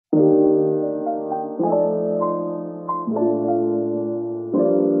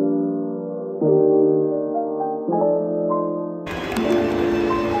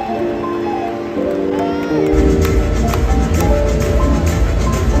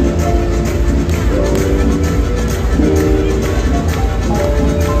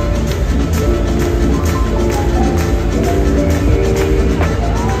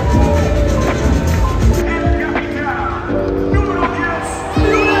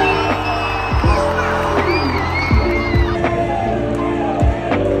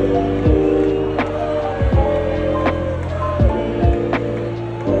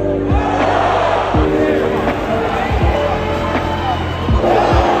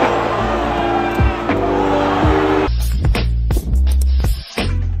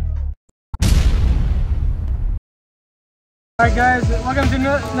Alright guys, welcome to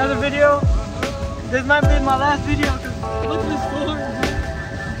another video. This might be my last video because look at the score.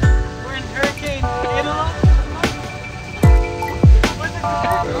 We're in Hurricane Italy. What's it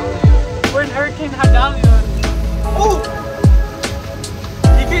called? We're in Hurricane Idalia. Oh!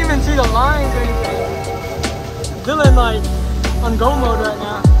 You can't even see the lines or anything. Dylan like on go mode right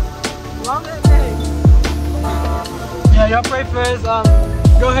now. Long that day. Yeah, y'all pray for us.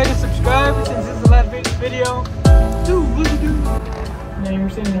 Go ahead and subscribe since this is the last video. Dude, what do you do? Yeah, we're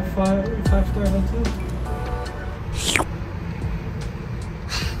staying in a five-star hotel.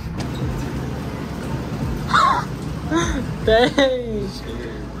 Dang!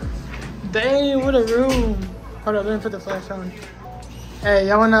 Dang, what a room! Hold up, let me put the flash on. Hey,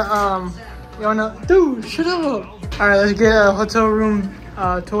 y'all wanna? Dude, shut up! All right, let's get a hotel room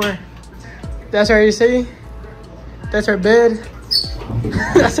tour. That's our AC. That's our bed.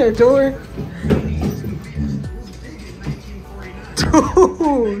 That's our door.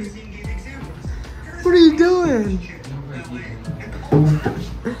 Dude, what are you doing?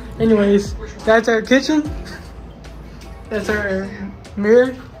 Anyways, that's our kitchen. That's our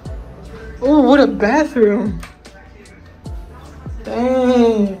mirror. Oh, what a bathroom.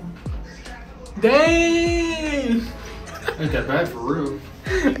 Dang. Dang. Ain't that bad for real.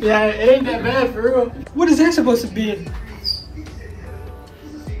 Yeah, it ain't that bad for real. What is that supposed to be?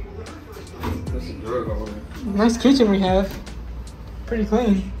 That's a drug order. Nice kitchen we have. Pretty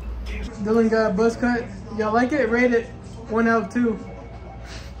clean. Dylan got a buzz cut. Y'all like it? Rate it 1 out of 2.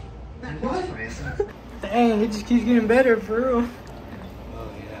 What? Dang, it just keeps getting better for real.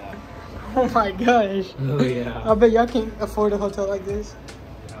 Oh yeah. Oh my gosh. Oh yeah. I bet y'all can't afford a hotel like this.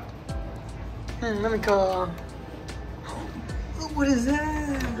 Let me call. What is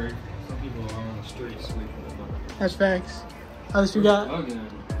that? Some people are on the street sleeping. That's facts. How much you got?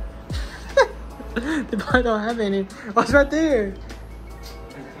 They probably don't have any. Oh, it's right there.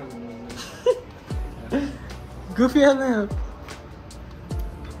 Goofy lamp.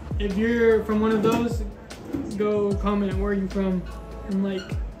 If you're from one of those, go comment where you're from and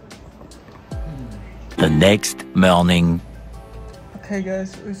like. The next morning. Okay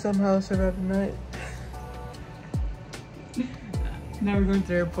guys, we somehow survived the night. Now we're going to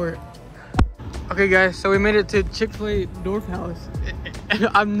the airport. Okay guys, so we made it to Chick-fil-A Dorf House.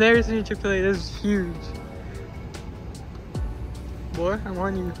 I've never seen a Chick-fil-A this huge. Boy, I'm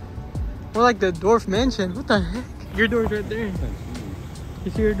on you. More like the Dorf Mansion. What the heck? Your door's right there.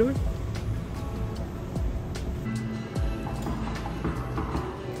 You see your door?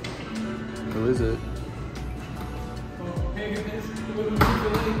 Who is it?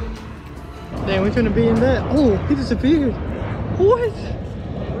 Dang, we're trying to be in that. Oh, he disappeared. What?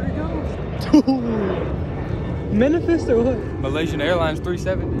 Where'd he go? Dude. Manifest or what? Malaysian Airlines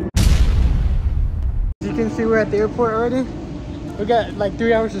 370. You can see we're at the airport already. We got like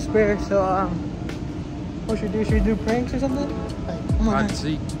 3 hours to spare, so what should we do? Should we do pranks or something? Like, come on. Hide and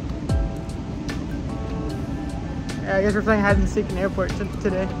seek. Yeah, I guess we're playing hide and seek in the airport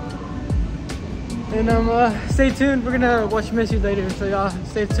today. And stay tuned. We're gonna watch Messi later, so y'all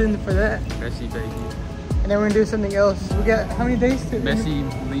stay tuned for that. Messi baby. And then we're gonna do something else. We got how many days to Messi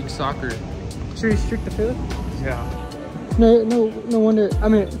League Soccer. Should we restrict the field? Yeah. No wonder. I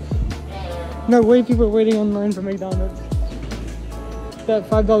mean, no way people are waiting online for McDonald's. That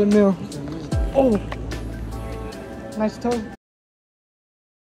 $5 meal. Oh, nice toe.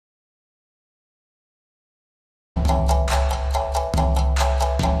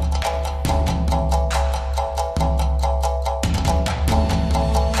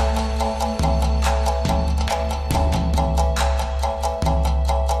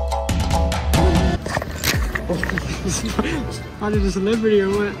 Are you a celebrity or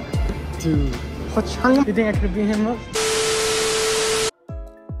what? Dude. What's wrong? You think I could beat him up?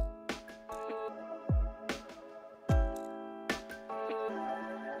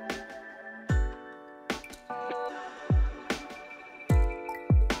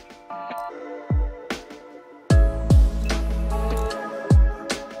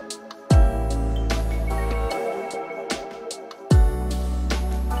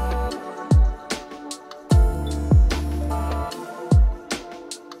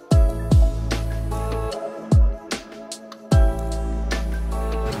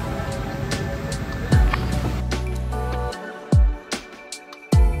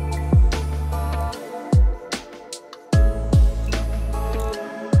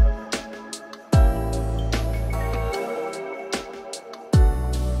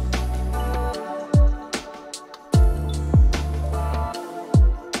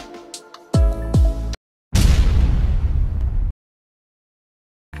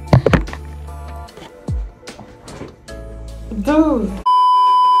 Dude.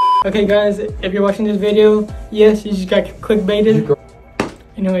 Okay guys, if you're watching this video, yes, you just got clickbaited.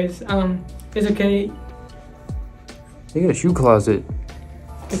 Anyways, it's okay. They got a shoe closet.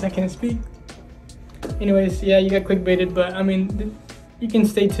 Because I can't speak. Anyways, yeah, you got clickbaited, but I mean, you can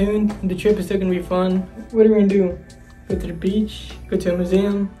stay tuned. The trip is still gonna be fun. What are we gonna do? Go to the beach, go to a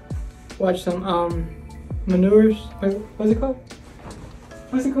museum, watch some manures. Wait, what's it called?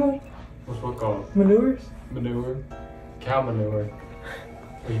 What's it called? What's what called? Manures? Manure. Cow manure.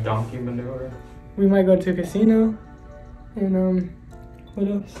 Or donkey manure. We might go to a casino. And what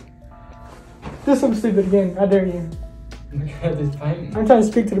else? Do something stupid again, I dare you. This paint. I'm trying to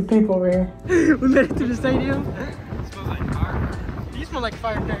speak to the people over here. We made it to the stadium. It smells like fire. You smell like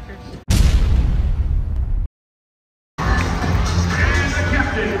firecrackers.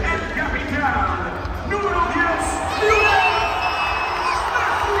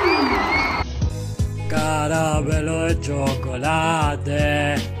 Caramelo de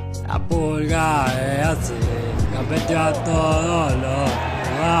chocolate, la pulga es así, gambetea a todos los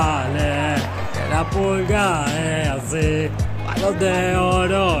rivales, que la pulga es así, palos de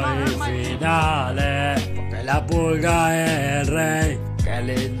oro y finales, porque la pulga es el rey, qué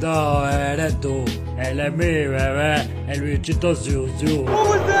lindo eres tú, él es mi bebé, el bichito siu siu. What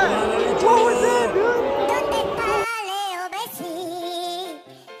was that? What was that, dude?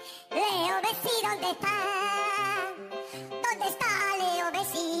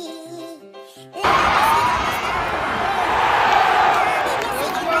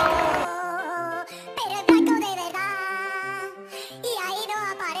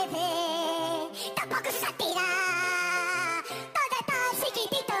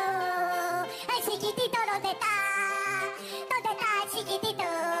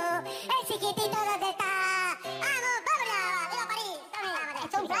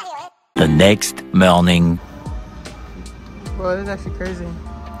 The next morning. Bro, that's actually crazy.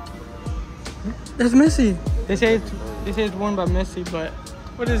 That's Messi. They say it's worn by Messi, but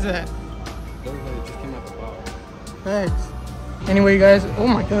what is that? It just came out the box. Thanks. Anyway, guys, oh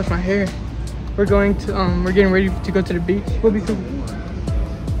my gosh, my hair. We're going to we're getting ready to go to the beach. What beach? I don't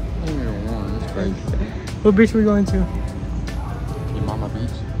even want. That's crazy. What beach are we going to? Your mama beach.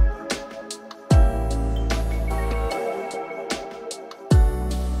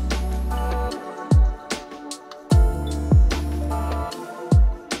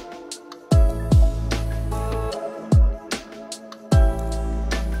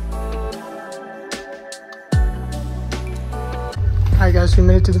 Alright guys, we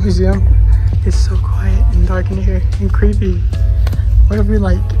made it to the museum. It's so quiet and dark in here and creepy. What if we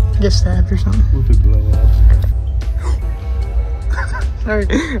like get stabbed or something? What if it blow up? Sorry,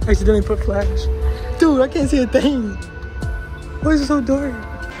 I accidentally put flash. Dude, I can't see a thing. Why is it so dark?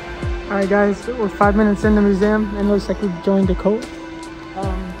 Alright guys, we're 5 minutes in the museum and it looks like we've joined the cult.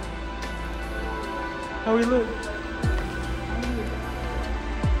 How we look?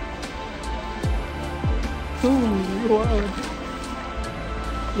 Ooh, wow.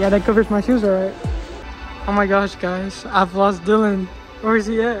 Yeah, that covers my shoes alright. Oh my gosh, guys, I've lost Dylan. Where is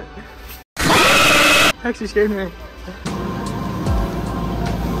he at? Actually scared me.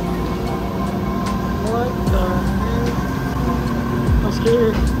 What the heck? I'm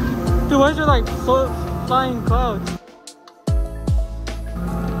scared. Dude, why is there like flying clouds?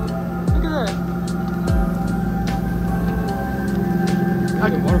 Look at that.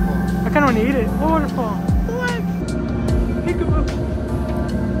 Like a waterfall. I kind of want to eat it. What waterfall? What? Peekaboo.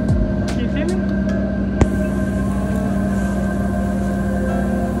 Can you see me?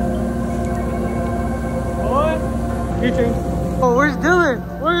 What? Your turn. Oh, where's Dylan?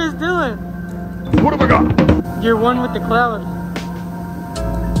 Where is Dylan? What have I got? You're one with the cloud.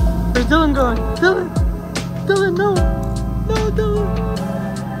 Where's Dylan going? Dylan! Dylan, no! No, Dylan!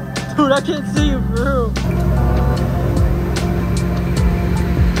 Dude, I can't see you for real.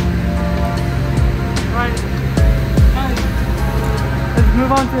 Right. Let's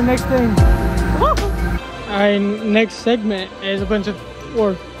move on to the next thing. Alright, next segment is a bunch of,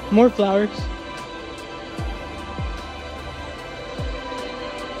 or more flowers.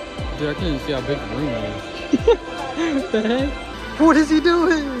 Dude, I can't even see how big the room is. What the heck? What is he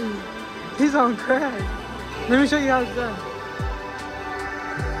doing? He's on crack. Let me show you how it's done.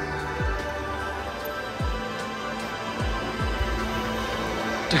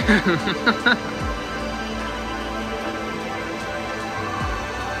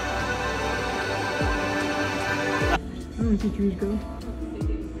 How many trees go?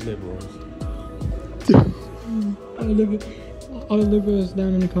 Liberals. All the liberals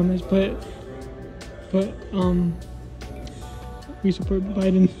down in the comments, but we support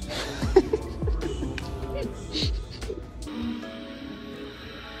Biden.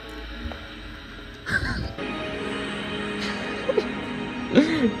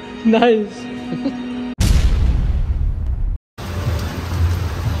 Nice.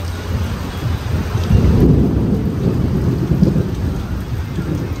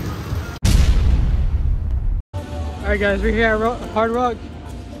 Alright guys, we're here at Hard Rock.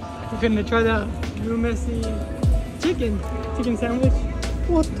 We're gonna try the new Messi chicken sandwich.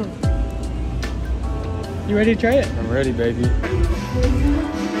 What the? You ready to try it? I'm ready, baby.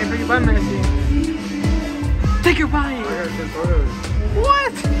 Hey, bring your bite, Messi. Take your bite. I got 10 photos.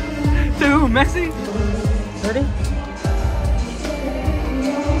 What? To who, Messi? Ready?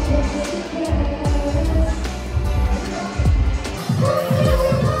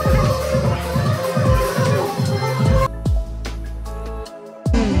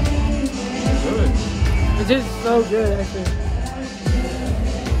 It is so good, actually.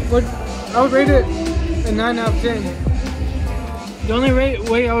 What? I would rate it a 9 out of 10. The only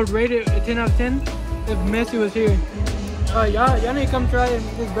way I would rate it a 10 out of 10 if Messi was here. Y'all need to come try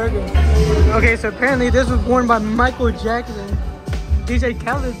this burger. Okay, so apparently this was worn by Michael Jackson. DJ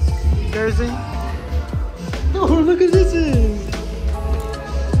Khaled's jersey. Oh, look at this is.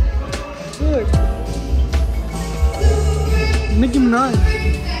 Look. Nicki Minaj.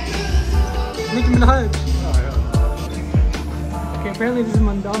 Okay, apparently this is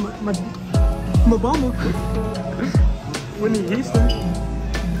Madama. Whitney Houston.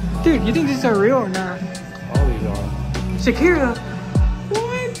 Dude, you think these are real or not? All these are. Shakira.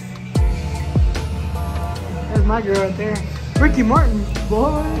 What? That's my girl right there. Ricky Martin.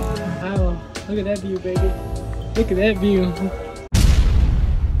 Boy. Oh, look at that view, baby. Look at that view.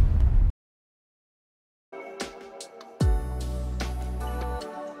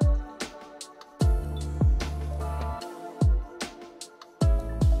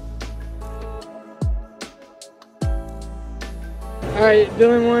 Alright,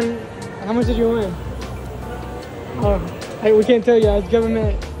 Dylan won. How much did you win? Oh, hey, we can't tell you. It's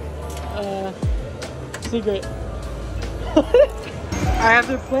government secret.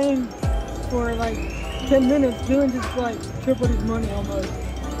 After playing for like 10 minutes, Dylan just like tripled his money almost.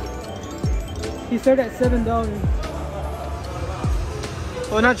 He started at $7.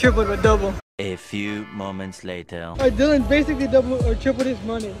 Well, not tripled, but double. A few moments later. Alright, Dylan basically doubled or tripled his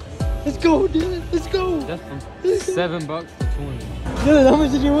money. Let's go, Dylan. Let's go. That's from $7 to 20. Dylan, how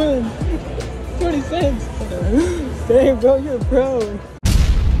much did you win? 20 cents. Dang, bro, you're a pro.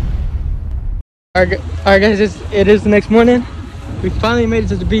 Alright guys, it is the next morning. We finally made it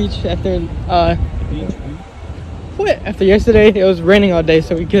to the beach after what? After yesterday, it was raining all day,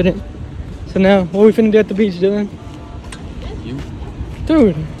 so we couldn't. So now, what are we finna do at the beach, Dylan? You?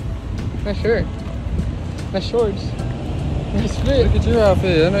 Dude, nice shirt, nice shorts, nice fit. Look at your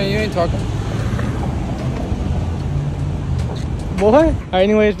outfit. I know you ain't talking. Boy. Alright,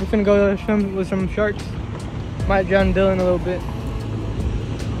 anyways, we're finna go swim with some sharks. Might drown Dylan a little bit.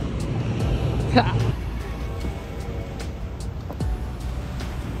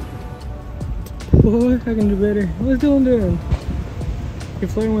 Boy, I can do better. What's Dylan doing? You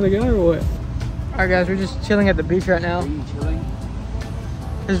flirting with a guy or what? Alright guys, we're just chilling at the beach right now. Are you chilling?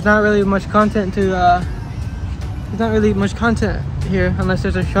 There's not really much content to there's not really much content here unless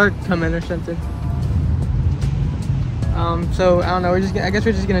there's a shark coming or something. So I don't know, I guess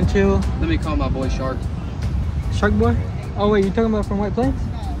we're just gonna chill. Let me call my boy Shark. Shark boy? Oh wait, you talking about from White Plains?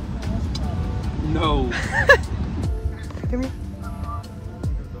 No. Come here.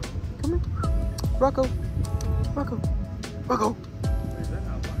 Come here. Rocco.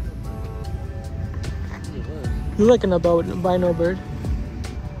 You like an albino bird?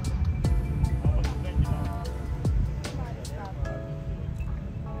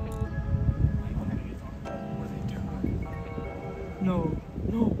 No.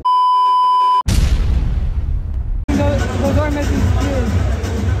 Those are Messi's kids.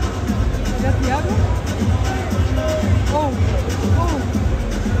 That's the other? Oh.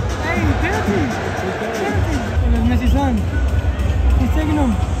 Hey, Timothy. And that's Messi's son. He's taking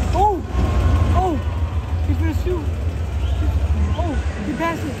him. Oh. He's gonna shoot. Oh, he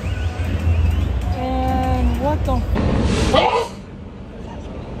passed it. And what the?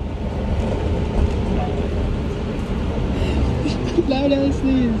 Loud ass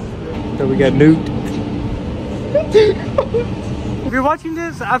sneeze. So we got nuked. If you're watching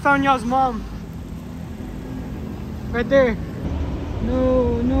this, I found y'all's mom. Right there.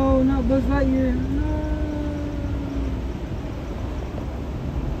 No, not Buzz Lightyear. No.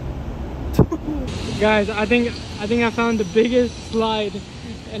 Guys, I think I found the biggest slide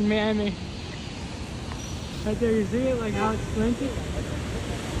in Miami. Right there, you see it? Like how it's slanted?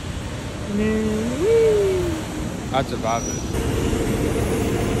 And then, whee! I'd survive it.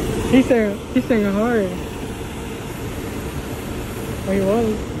 He's staying hard. Oh, he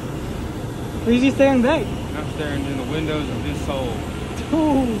was. Why is he staring back? I'm staring in the windows of his soul.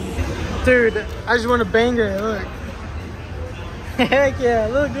 Ooh. Dude, I just want to bang her. Look. Heck yeah,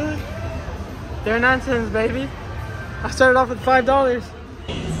 look, dude. They're nonsense, baby. I started off with $5.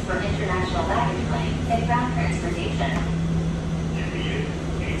 For international baggage claims and ground transportation.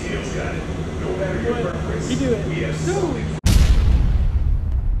 ATM's got it. No matter your preference. You do it.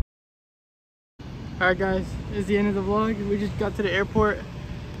 Alright guys, this is the end of the vlog. We just got to the airport.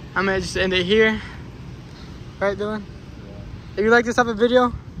 I'm gonna just end it here. Right, Dylan? Yeah. If you like this type of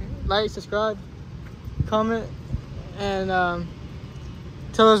video, like, subscribe, comment, and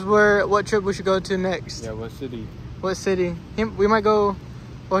tell us what trip we should go to next. Yeah, what city? What city? We might go,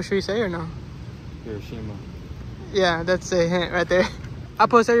 what should we say or no? Hiroshima. Yeah, that's a hint right there. I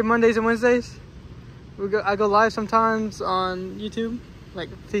post every Mondays and Wednesdays. I go live sometimes on YouTube, like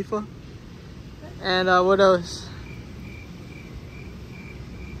FIFA. And what else?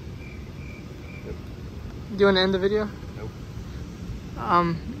 Do you want to end the video? Nope.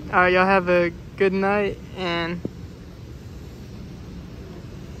 Alright, y'all have a good night, and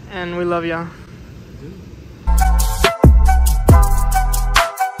we love y'all.